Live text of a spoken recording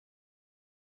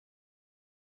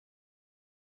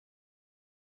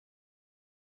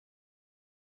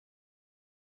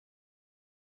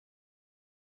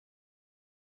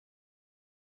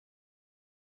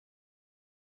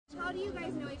How do you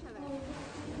guys know each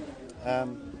other?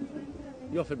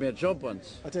 You offered me a job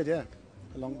once. I did, yeah.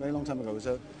 Very long time ago. It was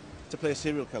to play a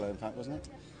serial killer, in fact, wasn't it?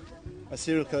 A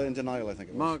serial killer in denial, I think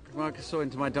it was. Marc saw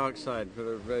into my dark side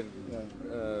for a very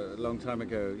long time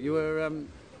ago. You were,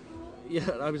 yeah,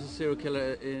 I was a serial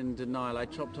killer in denial. I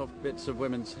chopped off bits of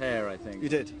women's hair, I think. You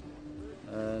did?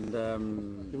 And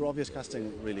you were obvious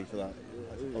casting, really, for that.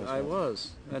 I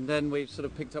was. And then we sort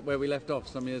of picked up where we left off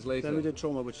some years later. Then we did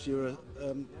Trauma, which you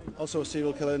were also a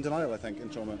serial killer in denial, I think, in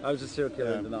Trauma. I was a serial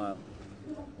killer in denial.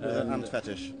 Ant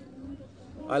fetish.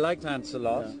 I liked ants a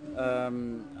lot. Yeah.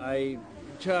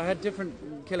 I had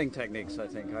different killing techniques, I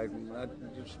think. I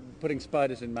just putting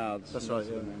spiders in mouths. That's right,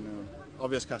 yeah.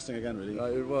 Obvious casting again, really.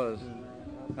 It was.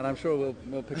 And I'm sure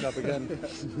we'll pick up again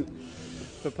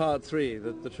for part 3,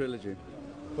 the trilogy.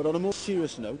 But on a more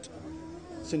serious note,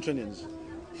 Trinians.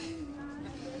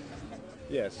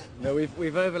 Yes. No,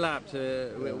 we've overlapped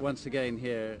once again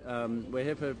here. We're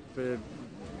here for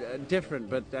different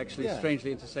but actually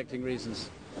strangely intersecting reasons.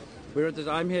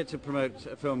 I'm here to promote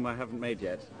a film I haven't made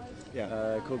yet.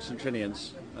 Yeah. Called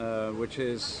Trinians, which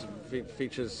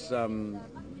features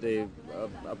the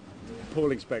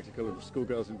appalling spectacle of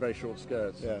schoolgirls in very short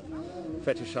skirts,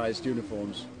 fetishized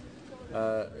uniforms,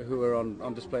 who were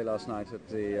on display last night at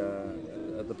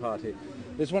the party.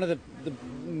 It's one of the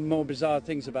more bizarre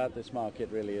things about this market,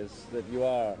 really, is that you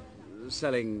are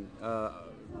selling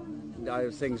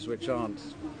things which aren't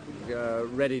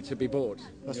ready to be bought.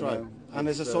 That's right. And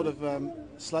there's a sort of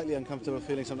slightly uncomfortable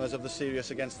feeling sometimes of the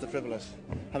serious against the frivolous.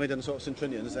 Having done sort of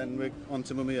Trinians, then we're on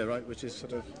to Mumia, right, which is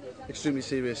sort of extremely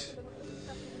serious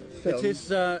film. It is,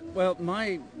 well,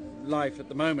 my life at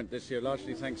the moment this year,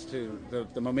 largely thanks to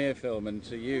the Mumia film and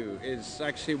to you, is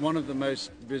actually one of the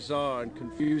most bizarre and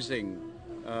confusing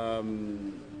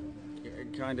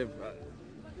kind of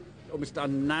almost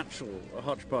unnatural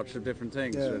hodgepodge of different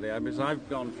things, really. I mean, I've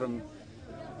gone from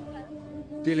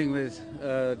dealing with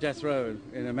death row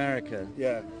in America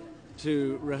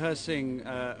to rehearsing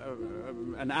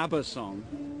an ABBA song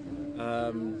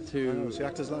to... it's the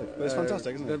actor's life. But it's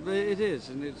fantastic, isn't it? It is,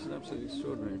 and it's absolutely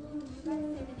extraordinary.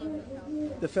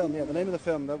 The film, the name of the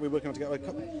film that we're working on together,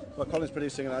 well, Colin's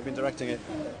producing and I've been directing it,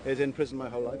 is In Prison My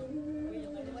Whole Life.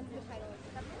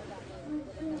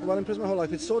 Well, In Prison My Whole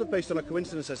Life, it's sort of based on a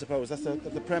coincidence, I suppose. That's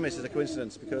the premise is a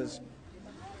coincidence, because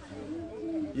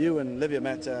you and Livia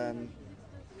met a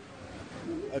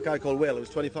guy called Will, who was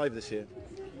 25 this year.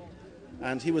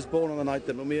 And he was born on the night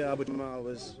that Mumia Abu-Jamal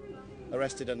was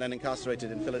arrested and then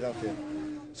incarcerated in Philadelphia.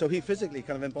 So he physically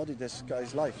kind of embodied this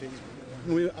guy's life.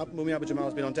 Mumia Abu-Jamal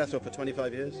has been on death row for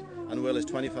 25 years, and Will is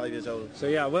 25 years old. So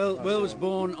yeah, Will was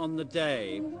born on the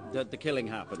day that the killing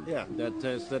happened. Yeah.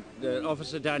 That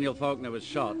Officer Daniel Faulkner was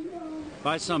shot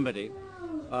by somebody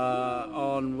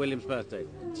on William's birthday.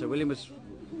 So William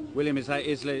is,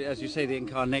 as you say, the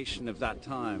incarnation of that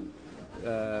time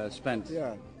spent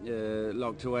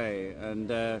locked away. And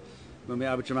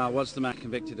Mumia Abu-Jamal was the man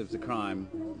convicted of the crime,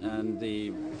 and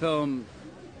the film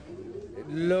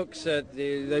looks at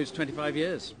those 25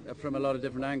 years from a lot of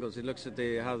different angles. It looks at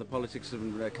how the politics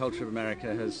and culture of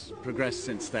America has progressed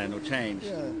since then, or changed.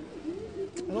 Yeah.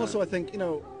 And also, I think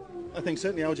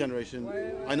certainly our generation,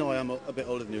 I know I am a bit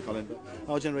older than you, Colin, but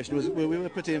our generation, we were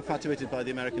pretty infatuated by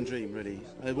the American dream, really.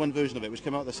 One version of it, which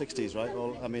came out in the 60s, right?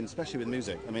 Especially with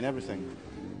music. I mean, everything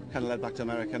kind of led back to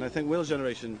America. And I think Will's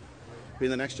generation, being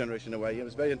the next generation in a way, he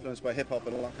was very influenced by hip-hop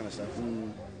and all that kind of stuff.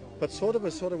 But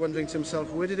was wondering to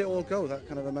himself, where did it all go, that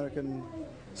kind of American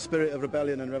spirit of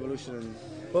rebellion and revolution? And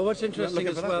well, what's interesting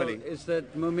as well is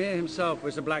that Mumia himself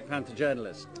was a Black Panther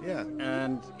journalist. Yeah.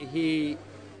 And he,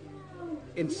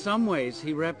 in some ways,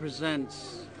 he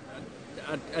represents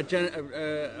a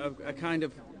kind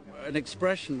of an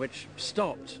expression which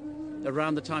stopped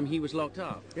around the time he was locked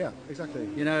up. Yeah, exactly.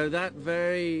 You know, that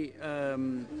very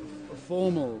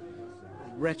formal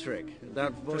rhetoric,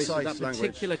 that voice, that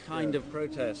particular kind of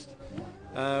protest,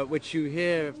 which you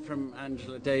hear from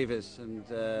Angela Davis and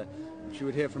which you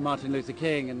would hear from Martin Luther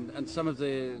King and some of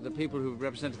the people who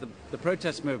represented the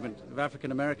protest movement of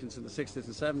African Americans in the 60s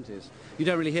and 70s. You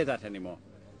don't really hear that anymore.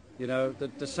 You know,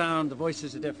 the sound, the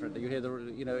voices are different. You hear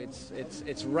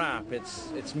it's rap,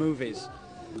 it's movies.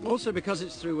 Also, because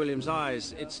it's through William's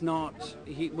eyes, it's not.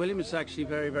 William is actually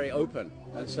very, very open,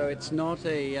 and so it's not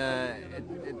a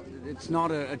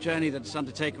journey that's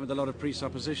undertaken with a lot of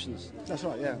presuppositions. That's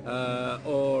right, yeah.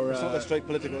 It's not a straight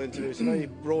political interview. It's a very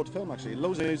broad film, actually.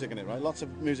 Loads of music in it, right? Lots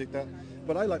of music that.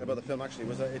 What I like about the film actually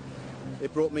was that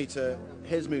it brought me to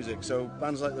his music. So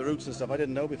bands like The Roots and stuff I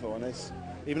didn't know before, and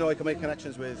even though I can make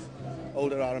connections with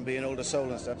older R&B and older soul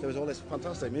and stuff, there was all this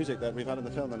fantastic music that we've had in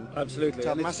the film. And absolutely. to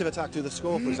have Massive Attack do the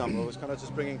score, for example, was kind of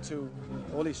just bringing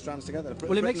all these strands together.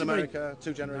 Well, it makes Britain, America,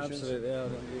 two generations. Absolutely, yeah.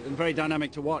 And very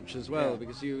dynamic to watch as well,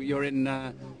 because you're in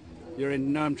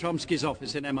Noam Chomsky's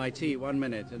office in MIT 1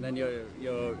 minute, and then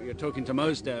you're talking to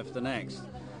Mos Def the next,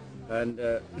 and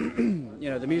you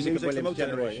know, the music of Williams'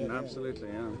 generation, absolutely,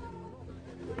 yeah.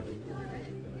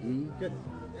 Good.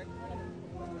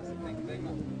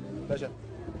 Pleasure.